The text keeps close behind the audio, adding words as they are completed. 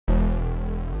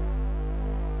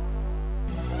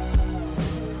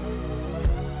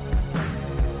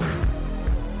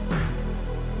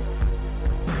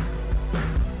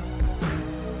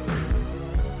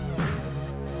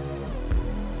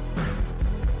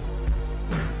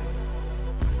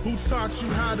Who taught you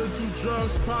how to do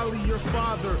drugs? Probably your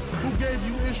father. Who gave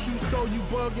you issues so you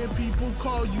bugging people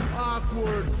call you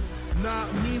awkward?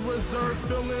 Not me, reserved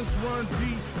feelings run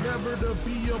deep, never to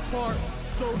be apart.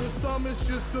 So to some it's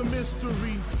just a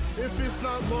mystery. If it's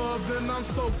not love, then I'm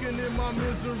soaking in my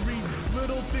misery.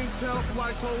 Little things help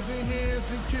like holding hands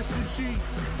and kissing cheeks,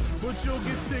 but you'll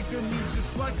get sick of me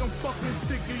just like I'm fucking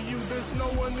sick of you. There's no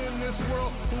one in this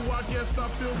world who I guess I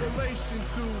feel relation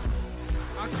to.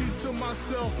 I keep to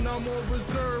myself, now more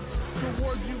reserved.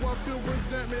 Towards you I feel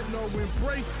resentment, no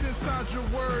embrace inside your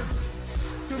words.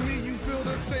 To me you feel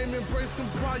the same, embrace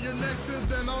comes by your next, and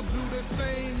then I'll do the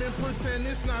same and pretend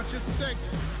it's not just sex.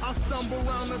 I stumble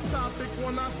around the topic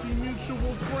when I see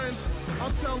mutual friends.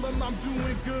 I'll tell them I'm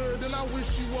doing good and I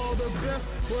wish you all the best,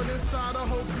 but inside I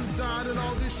hope you died and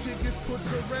all this shit gets put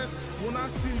to rest. When I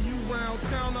see you round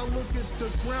town I look at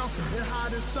the ground and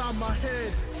hide inside my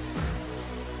head.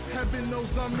 Heaven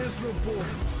knows I'm miserable,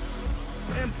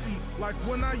 empty like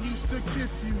when I used to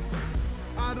kiss you.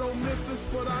 I don't miss us,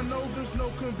 but I know there's no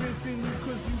convincing you,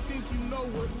 cause you think you know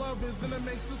what love is and it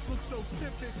makes us look so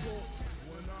typical.